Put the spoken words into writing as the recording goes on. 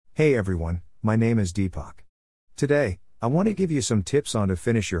Hey everyone, my name is Deepak. Today, I want to give you some tips on to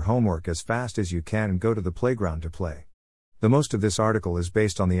finish your homework as fast as you can and go to the playground to play. The most of this article is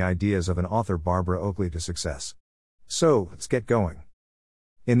based on the ideas of an author, Barbara Oakley, to success. So, let's get going.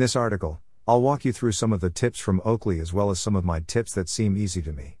 In this article, I'll walk you through some of the tips from Oakley as well as some of my tips that seem easy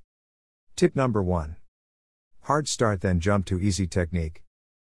to me. Tip number 1. Hard start then jump to easy technique.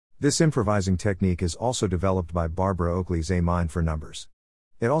 This improvising technique is also developed by Barbara Oakley's A Mind for Numbers.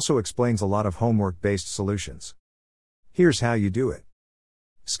 It also explains a lot of homework-based solutions. Here's how you do it.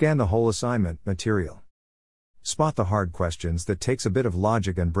 Scan the whole assignment material. Spot the hard questions that takes a bit of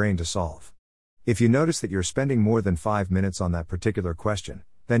logic and brain to solve. If you notice that you're spending more than 5 minutes on that particular question,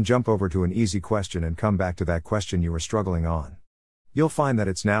 then jump over to an easy question and come back to that question you were struggling on. You'll find that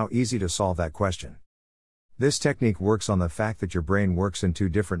it's now easy to solve that question. This technique works on the fact that your brain works in two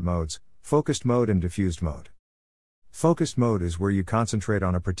different modes, focused mode and diffused mode. Focused mode is where you concentrate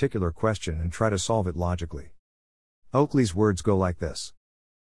on a particular question and try to solve it logically. Oakley's words go like this.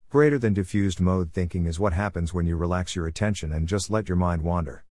 Greater than diffused mode thinking is what happens when you relax your attention and just let your mind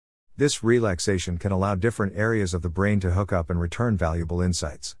wander. This relaxation can allow different areas of the brain to hook up and return valuable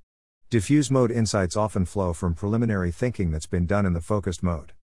insights. Diffused mode insights often flow from preliminary thinking that's been done in the focused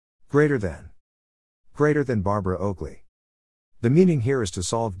mode. Greater than Barbara Oakley. The meaning here is to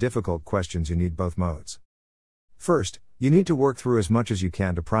solve difficult questions you need both modes. First, you need to work through as much as you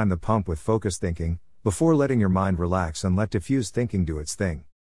can to prime the pump with focused thinking, before letting your mind relax and let diffused thinking do its thing.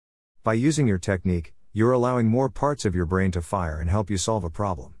 By using your technique, you're allowing more parts of your brain to fire and help you solve a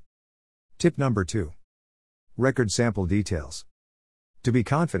problem. Tip number 2. Record sample details. To be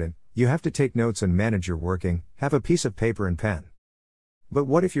confident, you have to take notes and manage your working, have a piece of paper and pen. But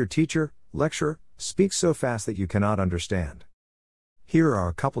what if your teacher, lecturer, speaks so fast that you cannot understand? Here are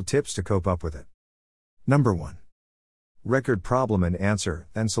a couple tips to cope up with it. Number 1. Record problem and answer,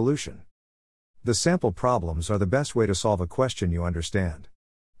 then solution. The sample problems are the best way to solve a question you understand.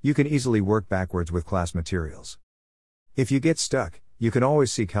 You can easily work backwards with class materials. If you get stuck, you can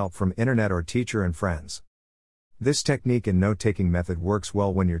always seek help from internet or teacher and friends. This technique and note-taking method works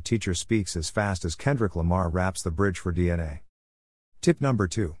well when your teacher speaks as fast as Kendrick Lamar raps the bridge for DNA. Tip number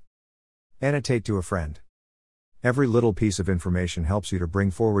 2. Annotate to a friend. Every little piece of information helps you to bring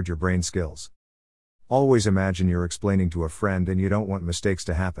forward your brain skills. Always imagine you're explaining to a friend and you don't want mistakes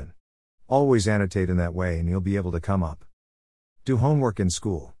to happen. Always annotate in that way and you'll be able to come up. Do homework in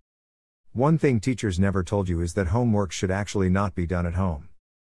school. One thing teachers never told you is that homework should actually not be done at home.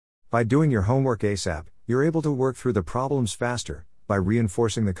 By doing your homework ASAP, you're able to work through the problems faster, by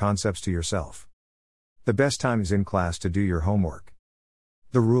reinforcing the concepts to yourself. The best time is in class to do your homework.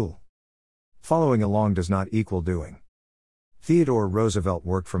 The rule. Following along does not equal doing. Theodore Roosevelt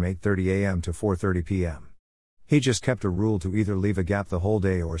worked from 8:30 a.m. to 4:30 p.m. He just kept a rule to either leave a gap the whole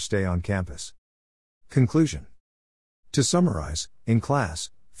day or stay on campus. Conclusion. To summarize, in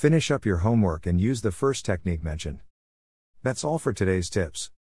class, finish up your homework and use the first technique mentioned. That's all for today's tips.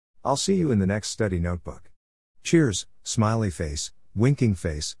 I'll see you in the next study notebook. Cheers, smiley face, winking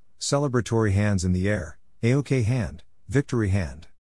face, celebratory hands in the air, A-OK hand, victory hand.